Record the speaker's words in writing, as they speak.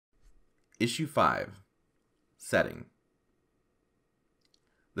Issue 5, Setting.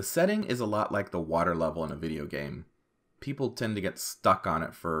 The setting is a lot like the water level in a video game. People tend to get stuck on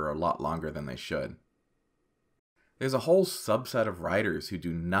it for a lot longer than they should. There's a whole subset of writers who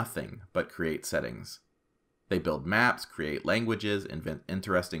do nothing but create settings. They build maps, create languages, invent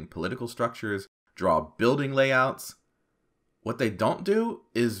interesting political structures, draw building layouts. What they don't do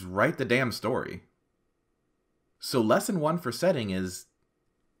is write the damn story. So lesson 1 for setting is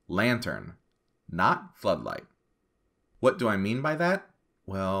lantern, not floodlight. What do I mean by that?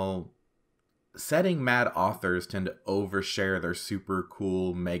 Well, setting mad authors tend to overshare their super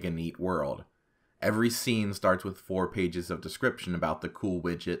cool, mega neat world. Every scene starts with 4 pages of description about the cool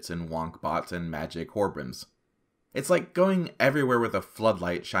widgets and wonk bots and magic horbrims. It's like going everywhere with a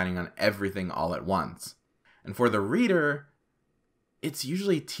floodlight shining on everything all at once. And for the reader, it's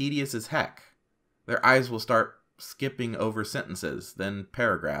usually tedious as heck. Their eyes will start skipping over sentences, then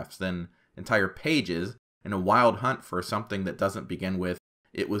paragraphs, then entire pages in a wild hunt for something that doesn't begin with,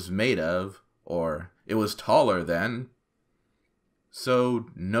 "it was made of," or "it was taller than." So,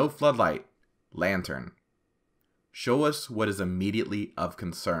 no floodlight, lantern. Show us what is immediately of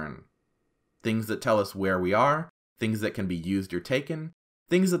concern. Things that tell us where we are, things that can be used or taken,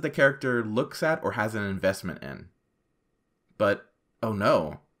 things that the character looks at or has an investment in. But, oh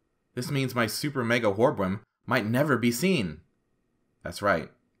no, this means my super mega horbrim might never be seen. That's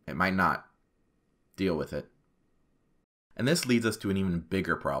right, it might not. Deal with it. And this leads us to an even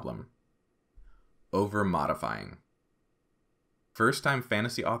bigger problem. Over-modifying. First-time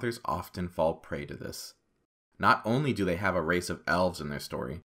fantasy authors often fall prey to this. Not only do they have a race of elves in their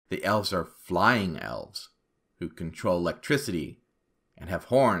story, the elves are flying elves, who control electricity, and have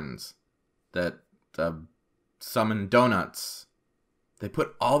horns, that summon donuts. They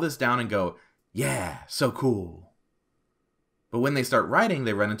put all this down and go, yeah, so cool. But when they start writing,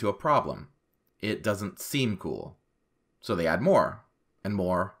 they run into a problem. It doesn't seem cool. So they add more, and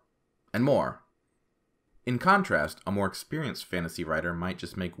more, and more. In contrast, a more experienced fantasy writer might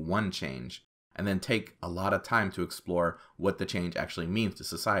just make one change, and then take a lot of time to explore what the change actually means to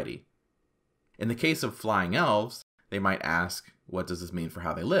society. In the case of flying elves, they might ask, what does this mean for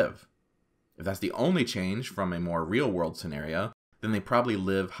how they live? If that's the only change from a more real-world scenario, then they probably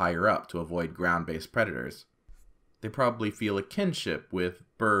live higher up to avoid ground-based predators. They probably feel a kinship with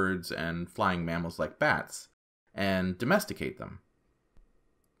birds and flying mammals like bats, and domesticate them.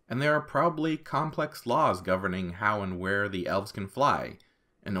 And there are probably complex laws governing how and where the elves can fly,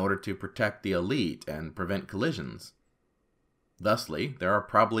 in order to protect the elite and prevent collisions. Thusly, there are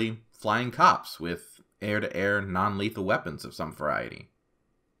probably flying cops with air-to-air non-lethal weapons of some variety.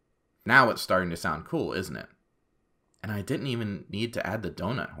 Now it's starting to sound cool, isn't it? And I didn't even need to add the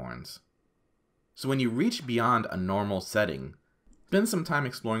donut horns. So when you reach beyond a normal setting, spend some time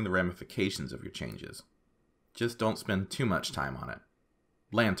exploring the ramifications of your changes. Just don't spend too much time on it.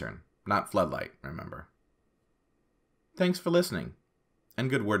 Lantern, not floodlight, remember. Thanks for listening,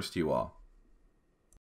 and good words to you all.